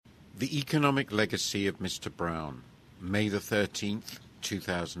The Economic Legacy of Mr. Brown, May the 13th,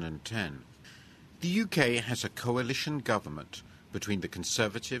 2010. The UK has a coalition government between the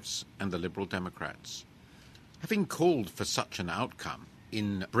Conservatives and the Liberal Democrats. Having called for such an outcome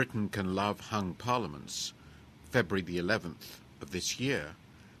in Britain Can Love Hung Parliaments, February the 11th of this year,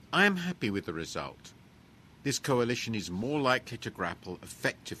 I am happy with the result. This coalition is more likely to grapple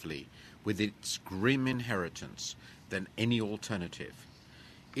effectively with its grim inheritance than any alternative.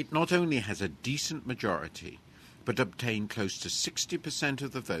 It not only has a decent majority, but obtained close to 60%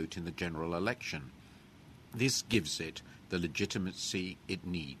 of the vote in the general election. This gives it the legitimacy it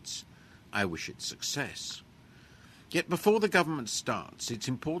needs. I wish it success. Yet before the government starts, it's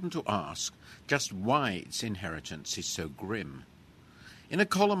important to ask just why its inheritance is so grim. In a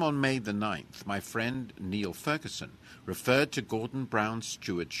column on May the 9th, my friend Neil Ferguson referred to Gordon Brown's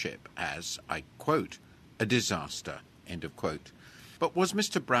stewardship as, I quote, a disaster, end of quote. But was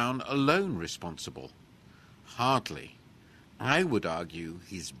Mr. Brown alone responsible? Hardly. I would argue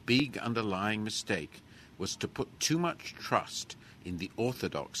his big underlying mistake was to put too much trust in the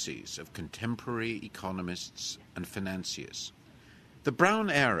orthodoxies of contemporary economists and financiers. The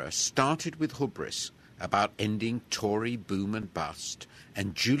Brown era started with hubris about ending Tory boom and bust,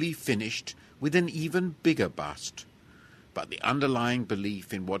 and duly finished with an even bigger bust. But the underlying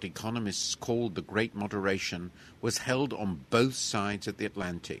belief in what economists called the Great Moderation was held on both sides of the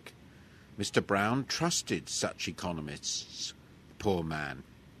Atlantic. Mr. Brown trusted such economists, poor man.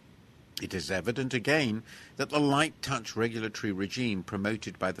 It is evident again that the light-touch regulatory regime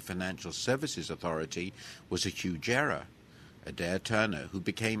promoted by the Financial Services Authority was a huge error. Adair Turner, who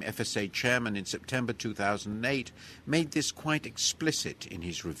became FSA chairman in September 2008, made this quite explicit in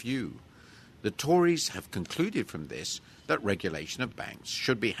his review. The Tories have concluded from this that regulation of banks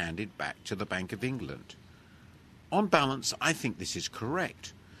should be handed back to the Bank of England. On balance, I think this is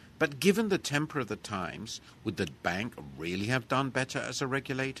correct. But given the temper of the times, would the bank really have done better as a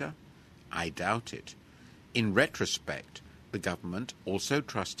regulator? I doubt it. In retrospect, the government also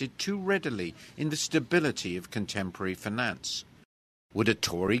trusted too readily in the stability of contemporary finance. Would a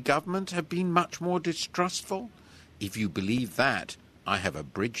Tory government have been much more distrustful? If you believe that, I have a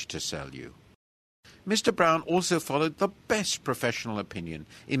bridge to sell you. Mr. Brown also followed the best professional opinion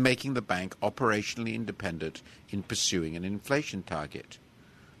in making the bank operationally independent in pursuing an inflation target.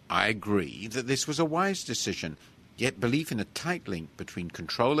 I agree that this was a wise decision, yet belief in a tight link between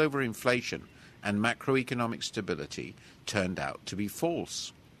control over inflation and macroeconomic stability turned out to be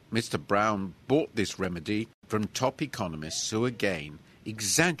false. Mr. Brown bought this remedy from top economists who again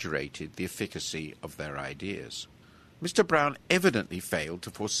exaggerated the efficacy of their ideas. Mr. Brown evidently failed to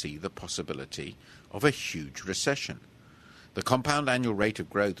foresee the possibility of a huge recession. The compound annual rate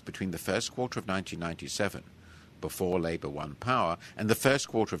of growth between the first quarter of 1997, before Labour won power, and the first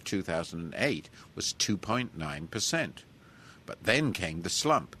quarter of 2008 was 2.9%. But then came the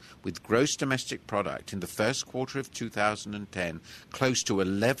slump, with gross domestic product in the first quarter of 2010 close to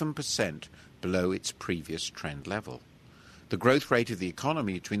 11% below its previous trend level. The growth rate of the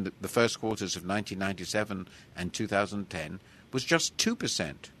economy between the first quarters of 1997 and 2010 was just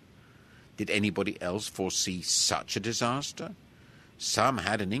 2%. Did anybody else foresee such a disaster? Some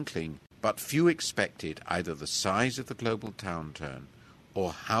had an inkling, but few expected either the size of the global downturn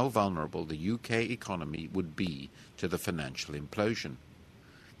or how vulnerable the UK economy would be to the financial implosion.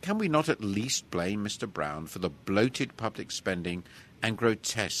 Can we not at least blame Mr. Brown for the bloated public spending and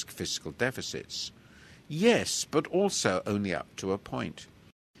grotesque fiscal deficits? Yes, but also only up to a point.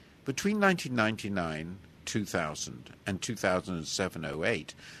 Between 1999, 2000 and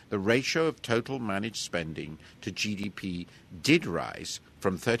 2007-08, the ratio of total managed spending to GDP did rise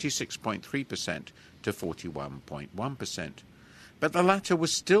from 36.3% to 41.1%. But the latter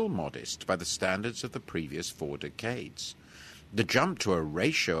was still modest by the standards of the previous 4 decades. The jump to a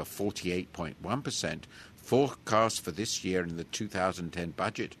ratio of 48.1% forecast for this year in the 2010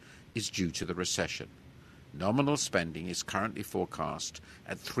 budget is due to the recession. Nominal spending is currently forecast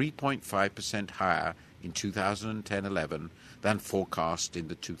at 3.5% higher in 2010-11 than forecast in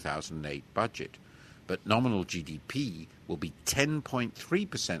the 2008 budget. But nominal GDP will be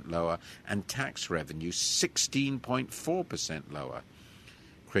 10.3% lower and tax revenue 16.4% lower.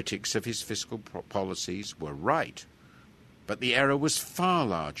 Critics of his fiscal policies were right, but the error was far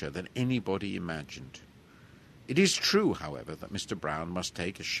larger than anybody imagined. It is true, however, that Mr. Brown must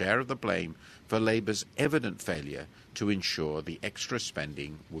take a share of the blame for Labour's evident failure to ensure the extra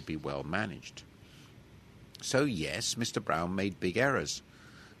spending would be well managed. So yes, Mr. Brown made big errors,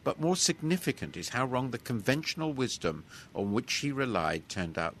 but more significant is how wrong the conventional wisdom on which he relied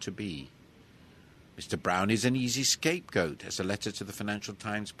turned out to be. Mr. Brown is an easy scapegoat, as a letter to the Financial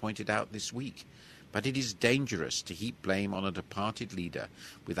Times pointed out this week, but it is dangerous to heap blame on a departed leader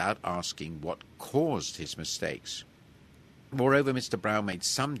without asking what caused his mistakes. Moreover, Mr. Brown made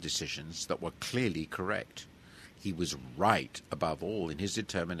some decisions that were clearly correct. He was right, above all, in his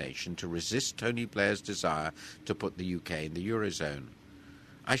determination to resist Tony Blair's desire to put the UK in the Eurozone.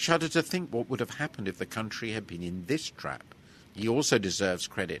 I shudder to think what would have happened if the country had been in this trap. He also deserves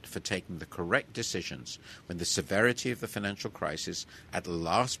credit for taking the correct decisions when the severity of the financial crisis at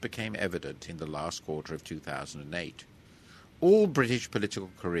last became evident in the last quarter of 2008. All British political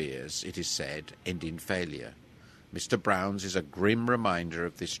careers, it is said, end in failure. Mr. Brown's is a grim reminder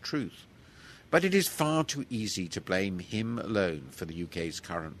of this truth. But it is far too easy to blame him alone for the UK's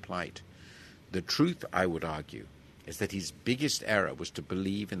current plight. The truth, I would argue, is that his biggest error was to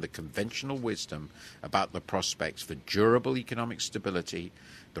believe in the conventional wisdom about the prospects for durable economic stability,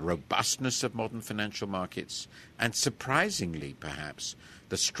 the robustness of modern financial markets, and surprisingly, perhaps,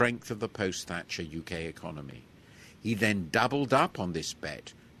 the strength of the post-Thatcher UK economy. He then doubled up on this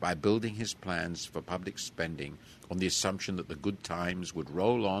bet by building his plans for public spending on the assumption that the good times would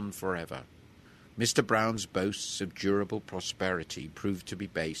roll on forever. Mr. Brown's boasts of durable prosperity proved to be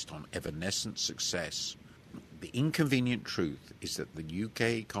based on evanescent success. The inconvenient truth is that the UK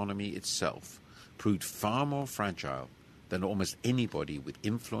economy itself proved far more fragile than almost anybody with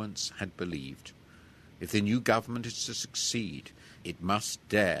influence had believed. If the new government is to succeed, it must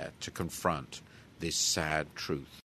dare to confront this sad truth.